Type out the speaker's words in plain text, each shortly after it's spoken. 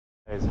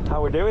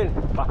How we doing?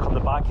 Back on the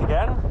bike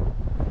again.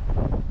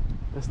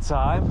 This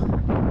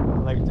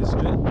time, Lake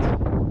District.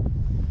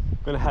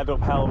 Gonna head up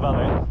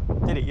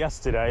Helvellyn. Did it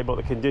yesterday, but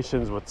the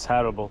conditions were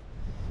terrible.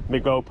 My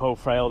GoPro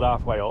failed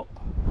halfway up,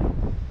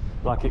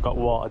 like it got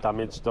water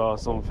damaged or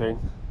something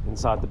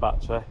inside the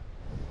battery.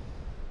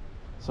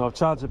 So I've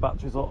charged the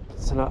batteries up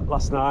tonight,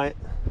 last night.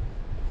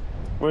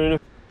 We're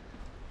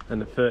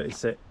in a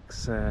 36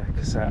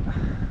 cassette.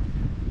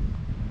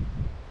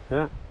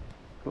 Yeah,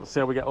 let's see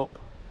how we get up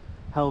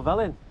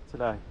Helvellyn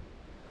today.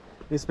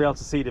 Used to be able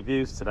to see the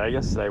views today.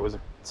 Yesterday was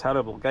a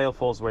terrible gale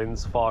force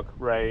winds, fog,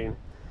 rain.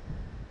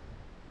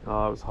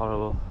 Oh, it was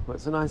horrible. But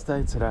it's a nice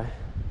day today.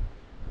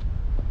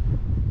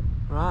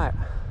 Right,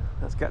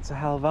 let's get to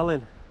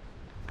Helvellyn.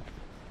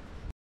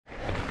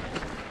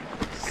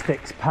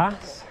 Sticks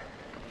Pass.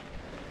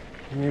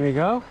 And here we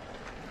go.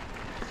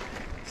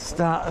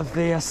 Start of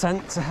the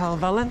ascent to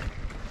Helvellyn.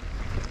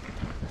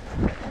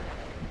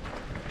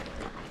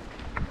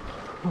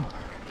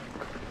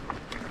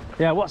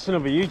 Yeah, I watched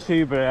another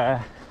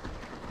YouTuber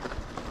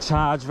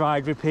charge,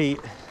 ride, repeat,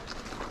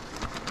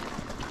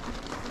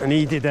 and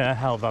he did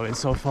Helvellyn,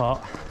 so I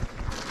thought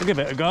I'll give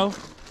it a go.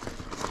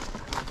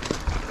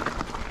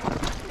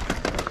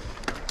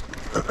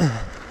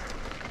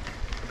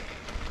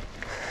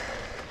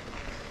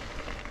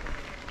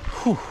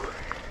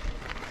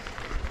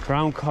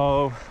 Brown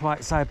Cove,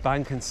 Whiteside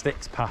Bank and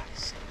Sticks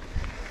Pass.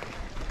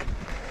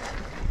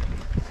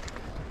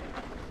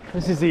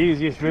 This is the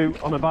easiest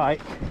route on a bike.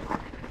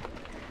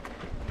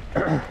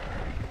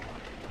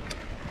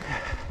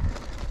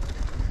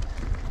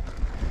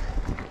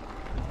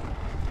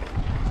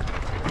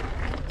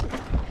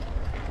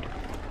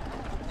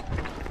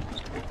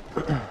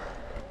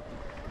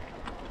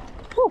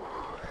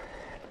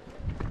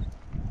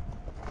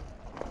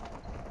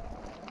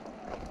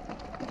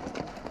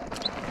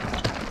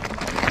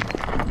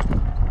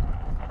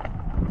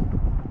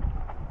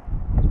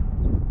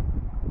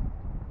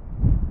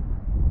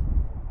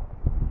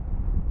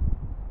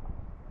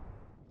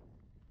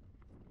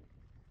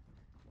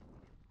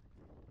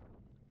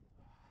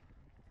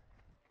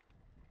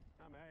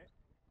 Mate,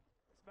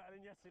 it's better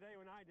than yesterday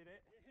when I did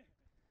it.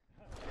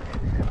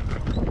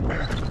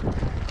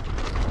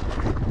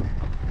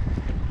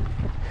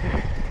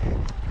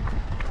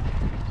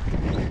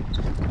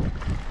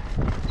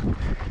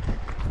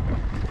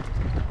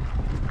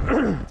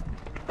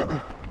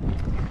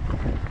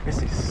 This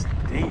is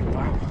steep,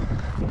 wow.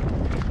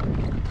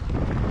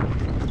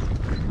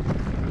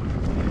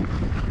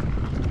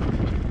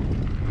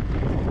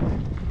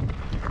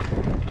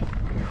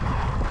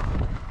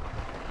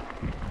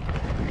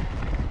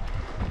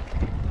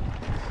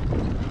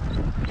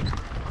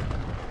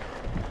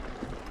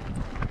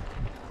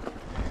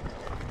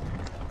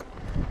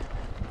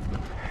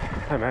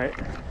 Hi mate,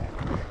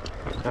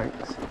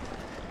 thanks.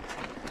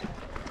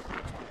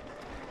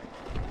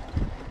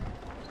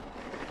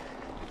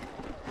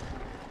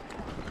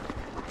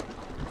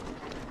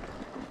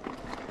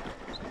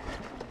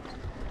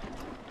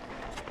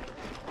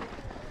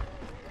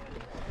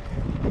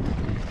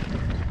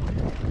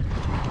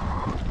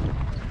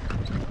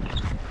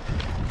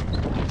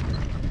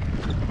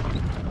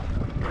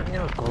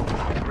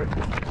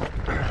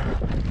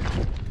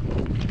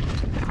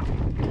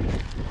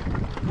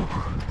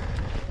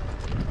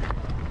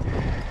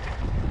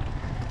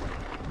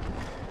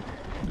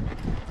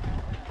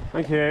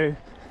 Thank you.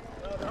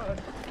 Well done.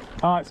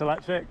 Oh, it's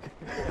electric.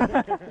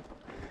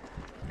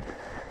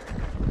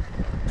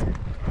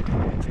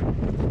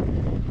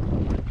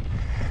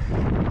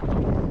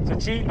 It's a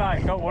cheap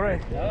bike, don't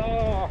worry.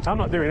 No. I'm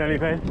not doing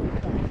anything.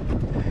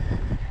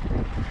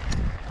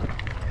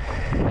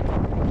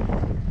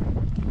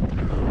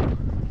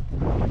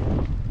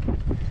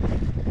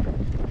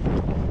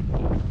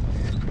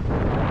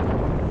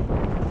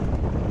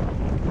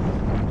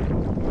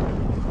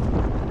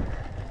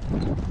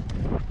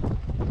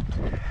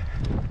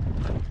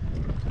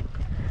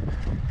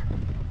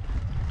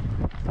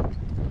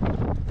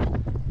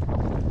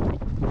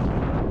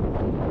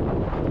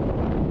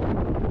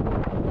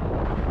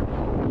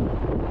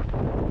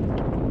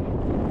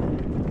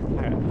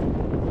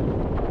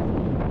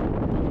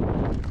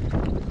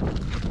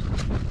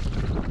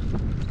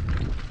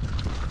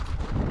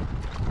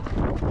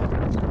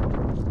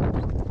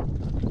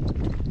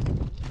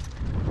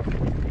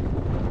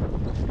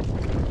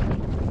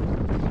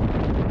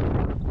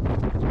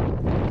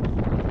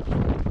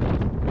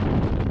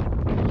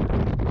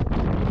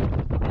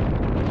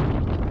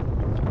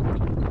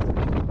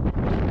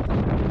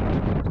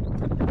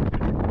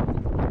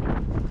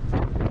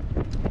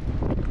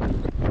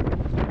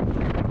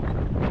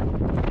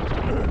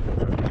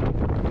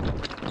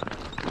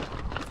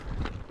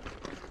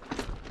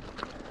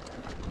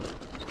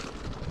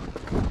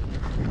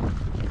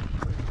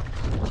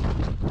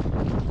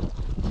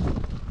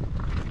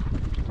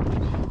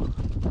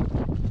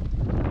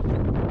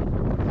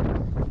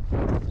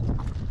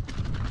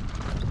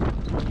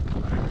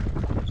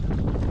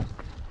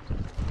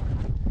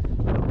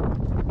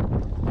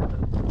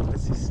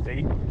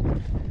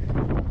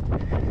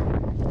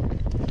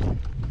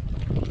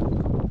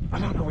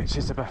 which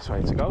is the best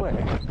way to go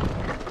here.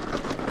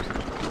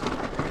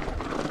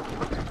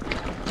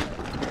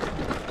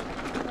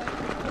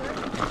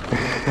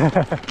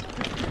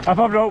 I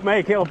probably won't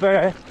make it up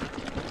here.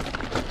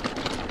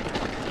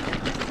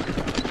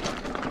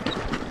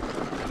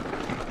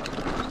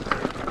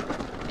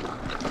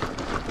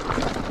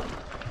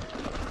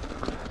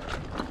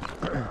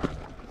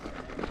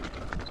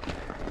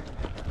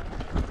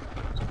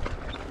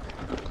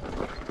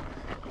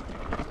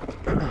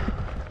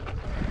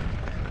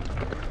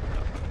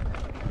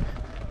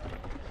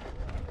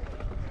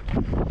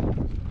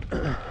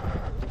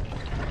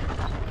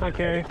 Thank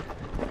you.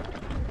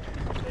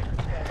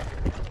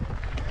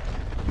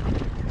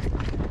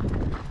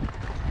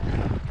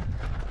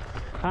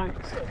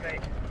 Thanks.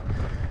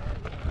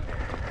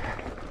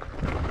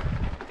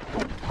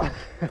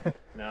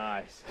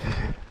 Nice.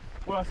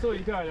 Well, I saw you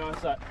going, I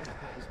was like,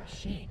 this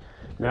machine.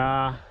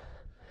 Nah.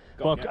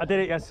 Well, I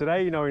did it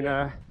yesterday, you know, in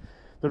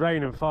the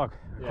rain and fog.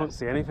 I couldn't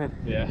see anything.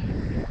 Yeah.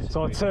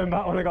 So I turned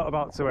back when I got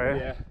about to here.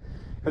 Yeah.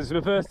 Because it's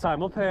my first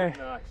time up here.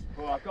 Nice.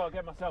 Well, I've got to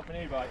get myself an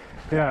e-bike.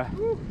 Yeah.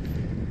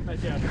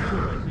 Yeah.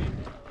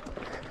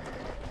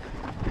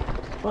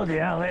 Bloody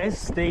hell, it is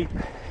steep.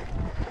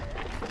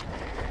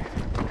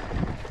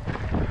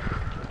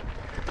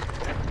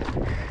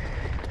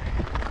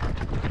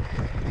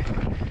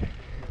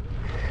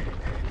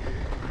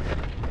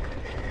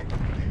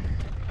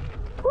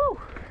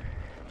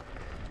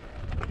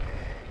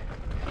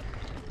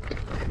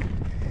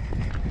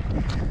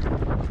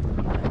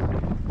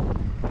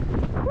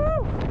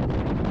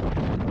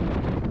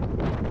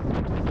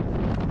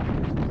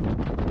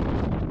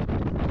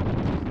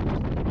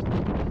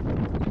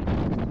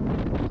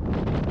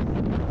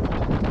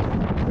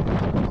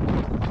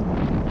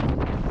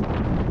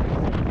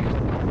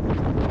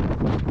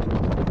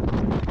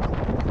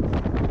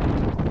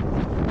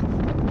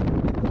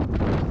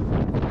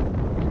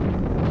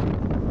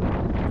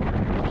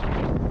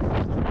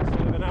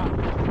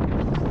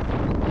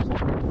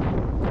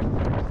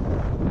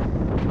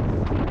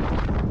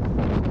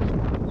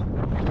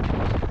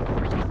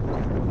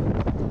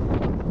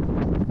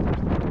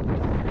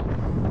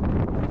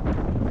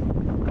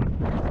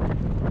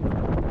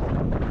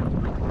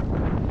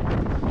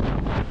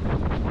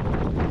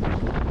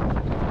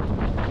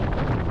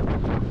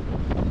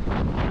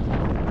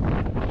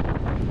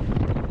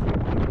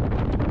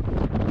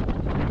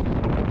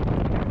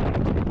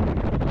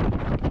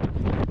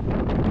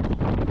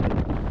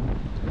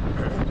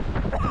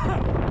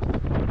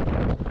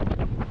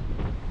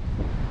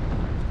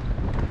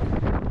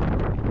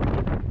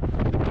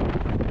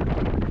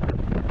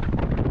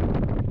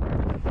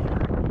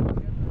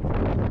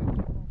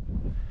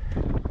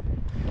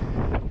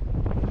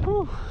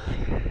 Woo.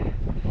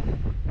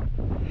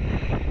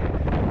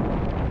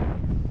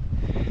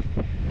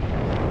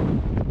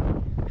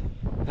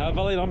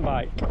 Helvellyn on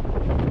bike.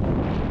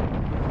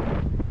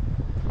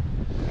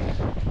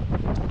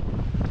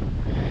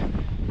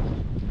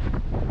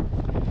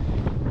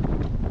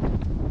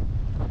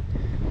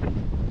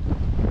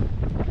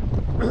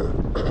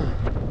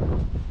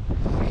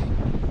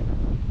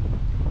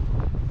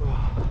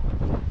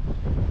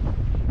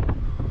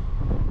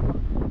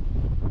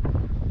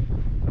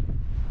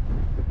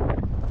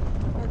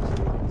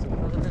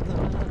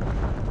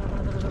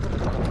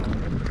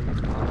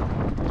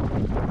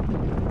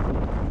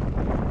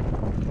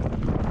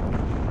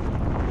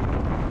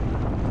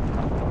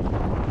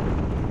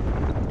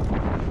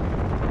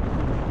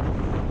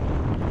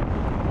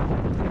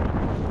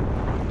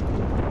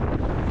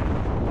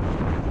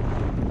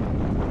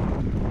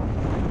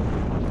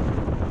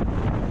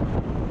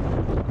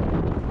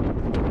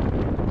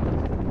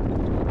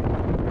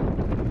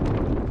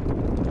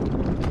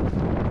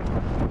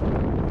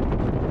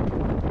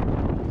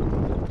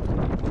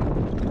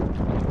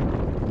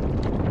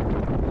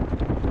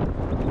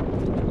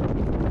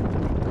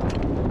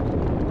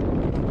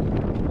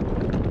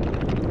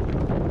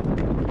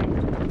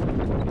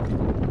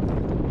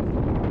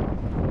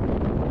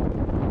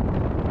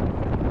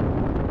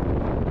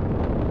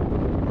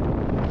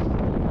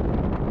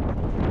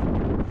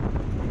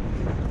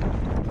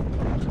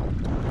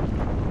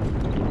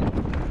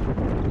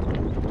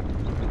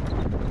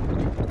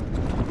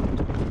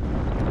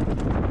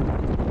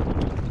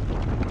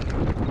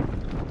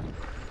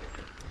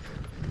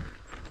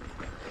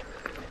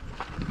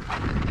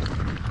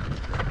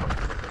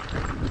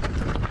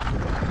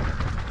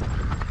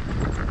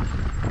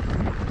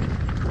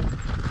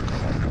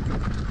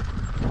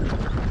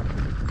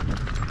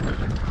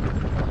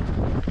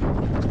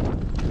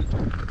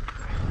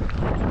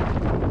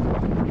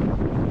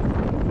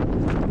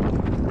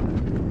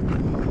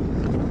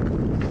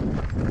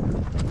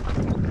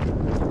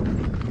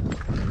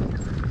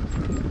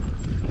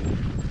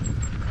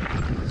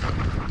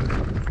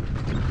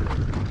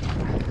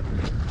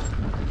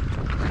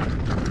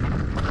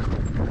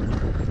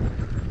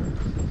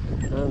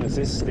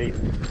 This is steep.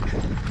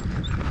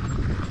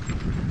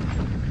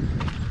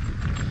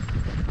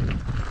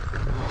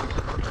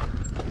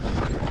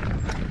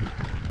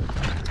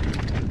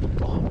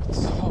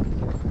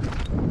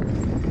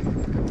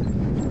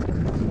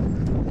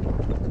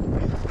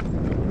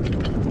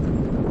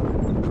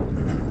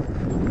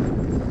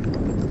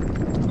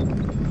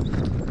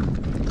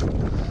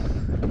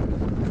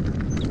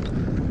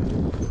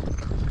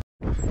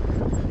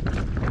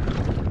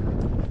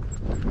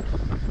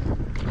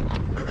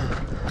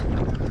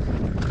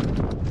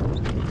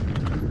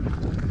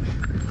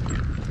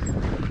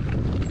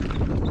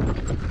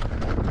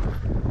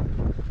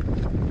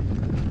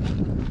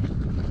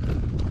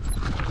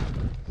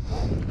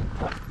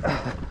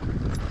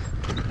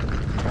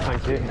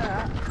 Thank you.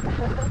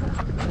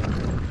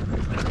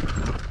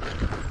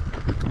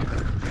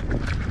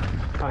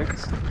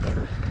 Thanks.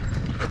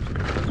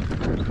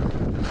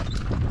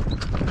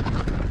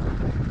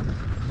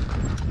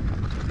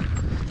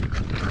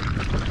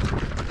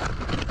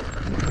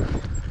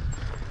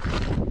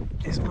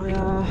 Is my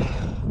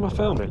am I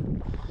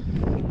filming?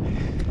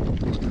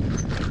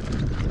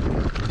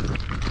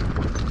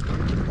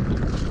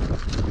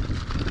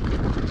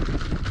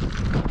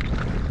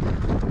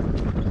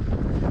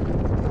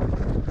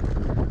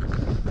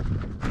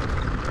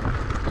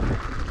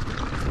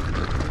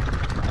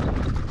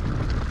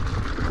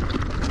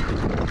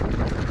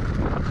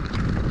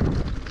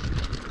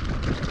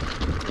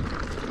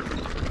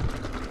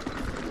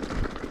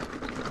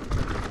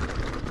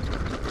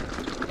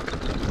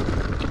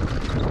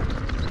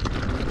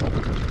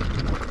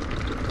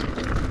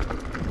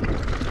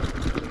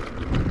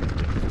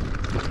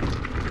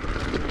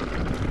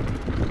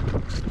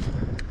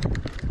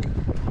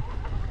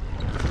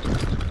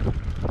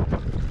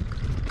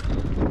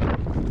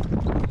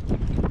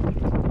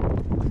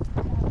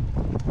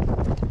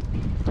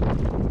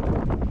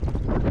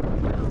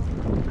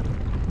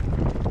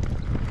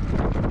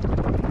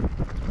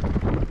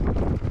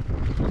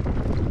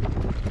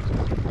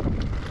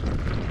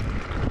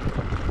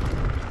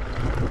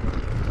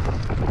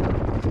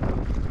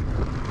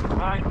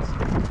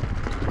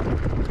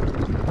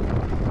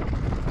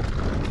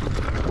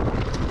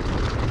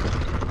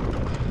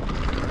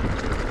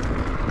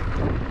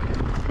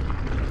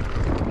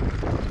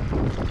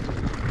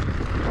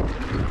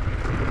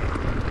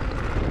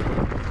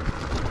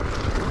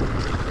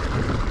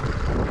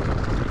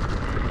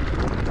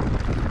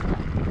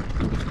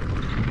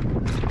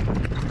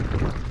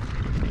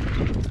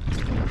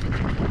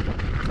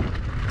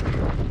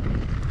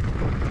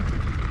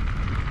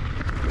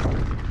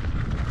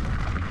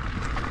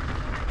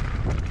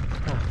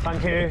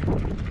 Thank you.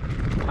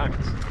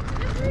 Thanks.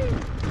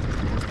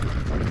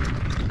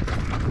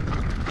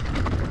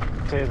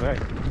 Cheers, mate.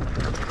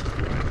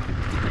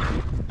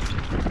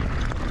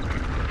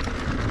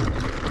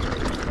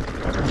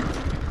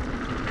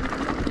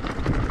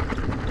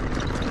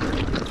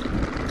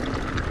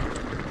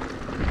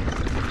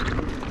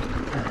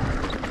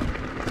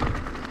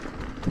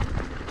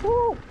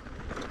 Woo.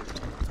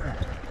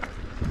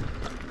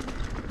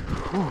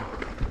 Whew.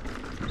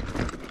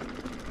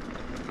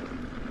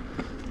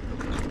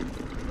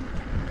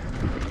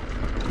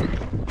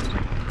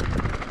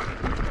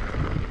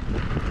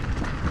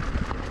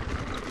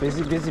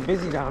 Busy, busy,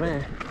 busy down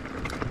here.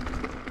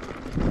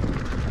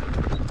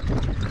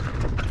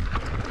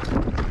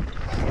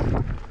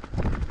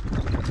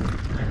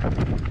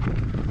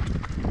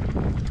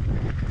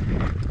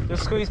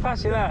 Just squeeze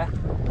past you there.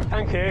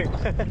 Thank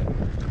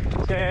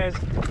you. Cheers.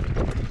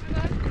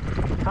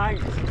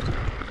 Thanks.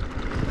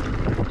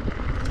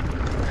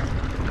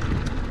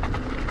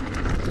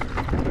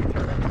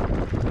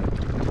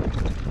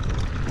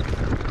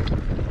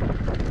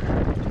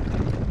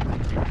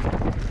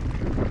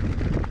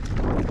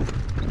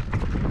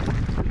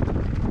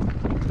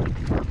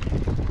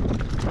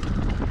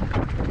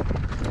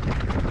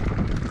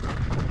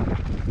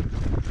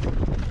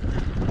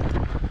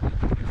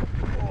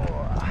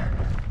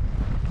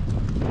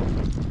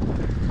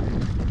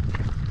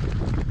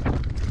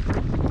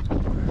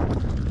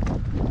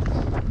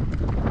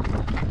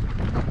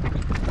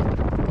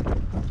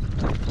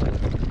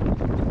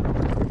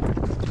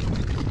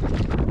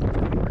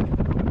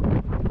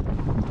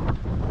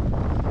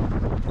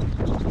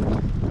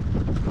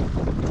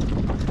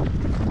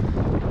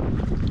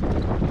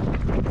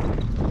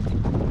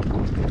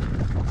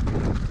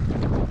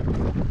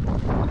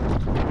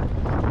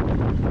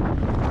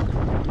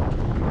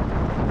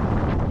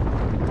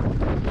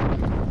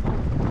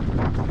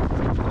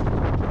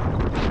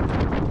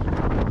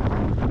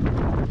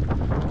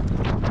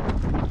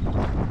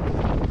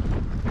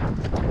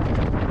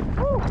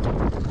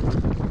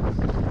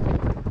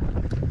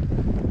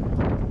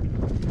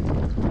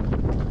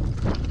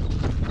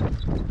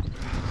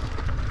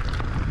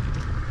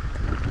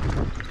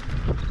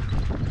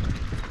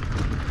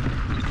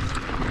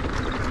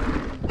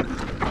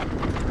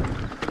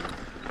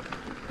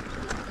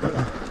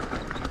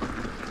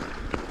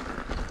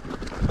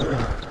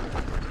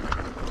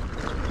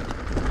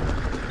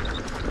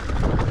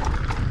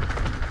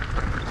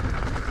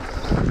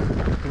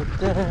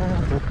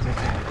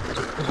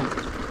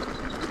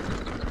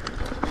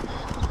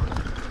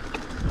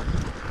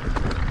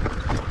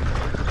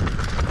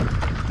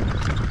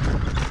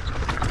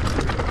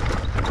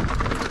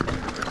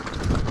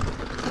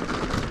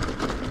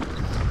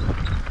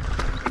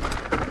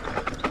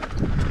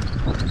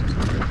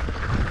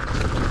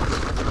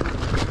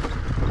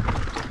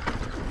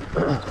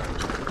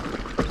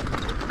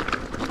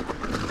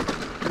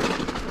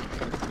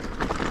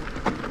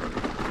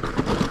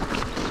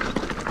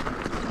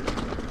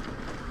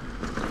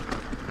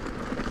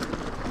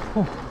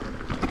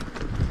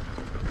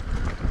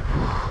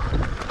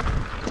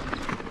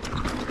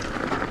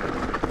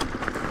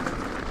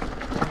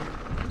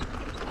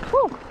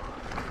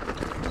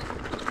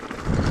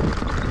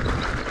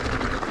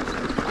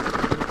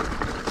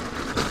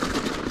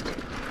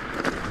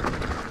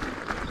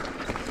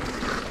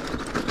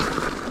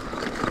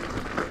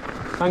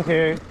 Thank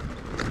you.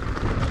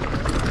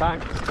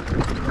 Thanks.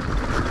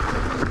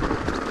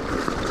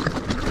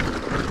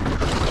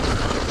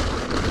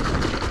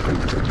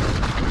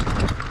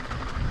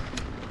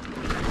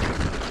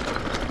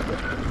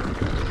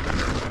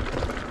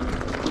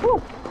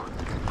 Woo.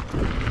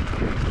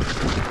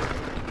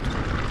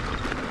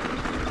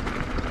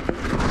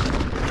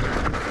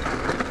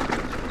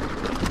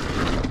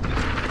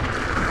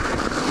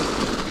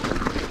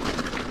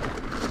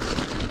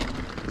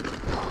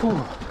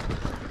 Whew.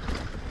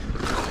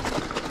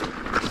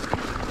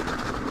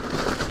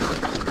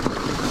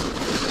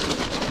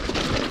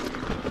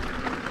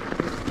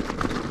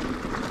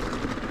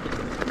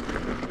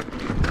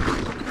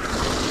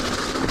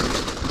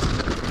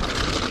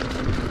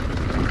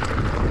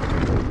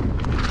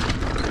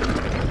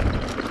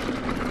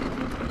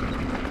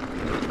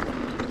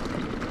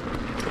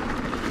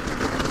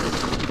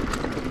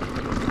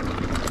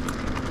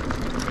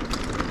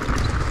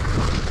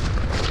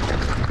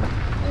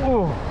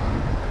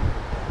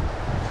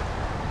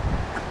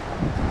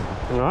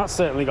 Well, that's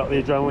certainly got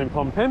the adrenaline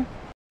pumping.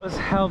 Was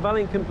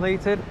Helvellyn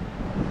completed?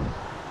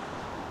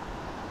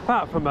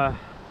 Apart from a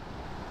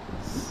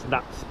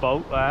snaps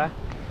boat there. I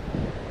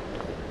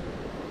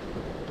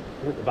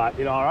think the bike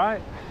did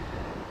alright.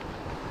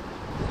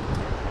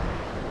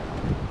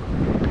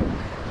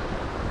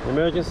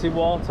 Emergency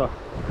water.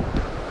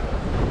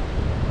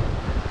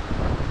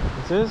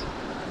 It is.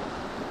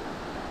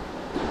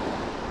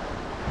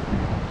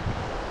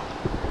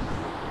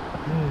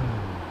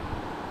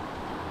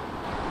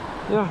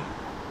 Yeah,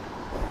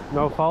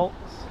 no faults.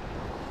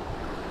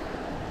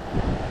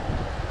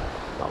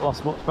 Not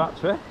lost much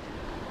battery.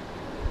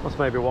 Lost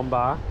maybe 1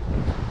 bar.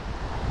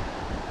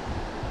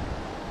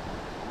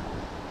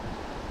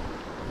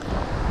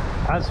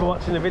 Thanks for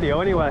watching the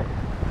video anyway.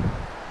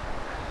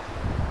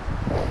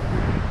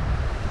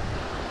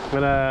 I'm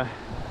gonna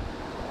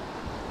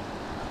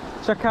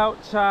check out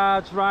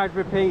Charge, Ride,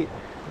 Repeat.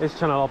 His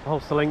channel, I'll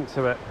post a link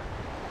to it.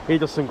 He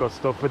does some good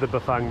stuff with the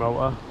bafang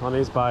motor on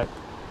his bike.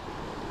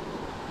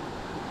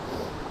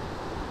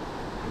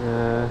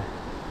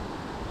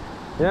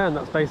 Yeah, and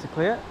that's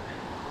basically it.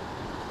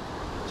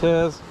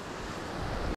 Cheers.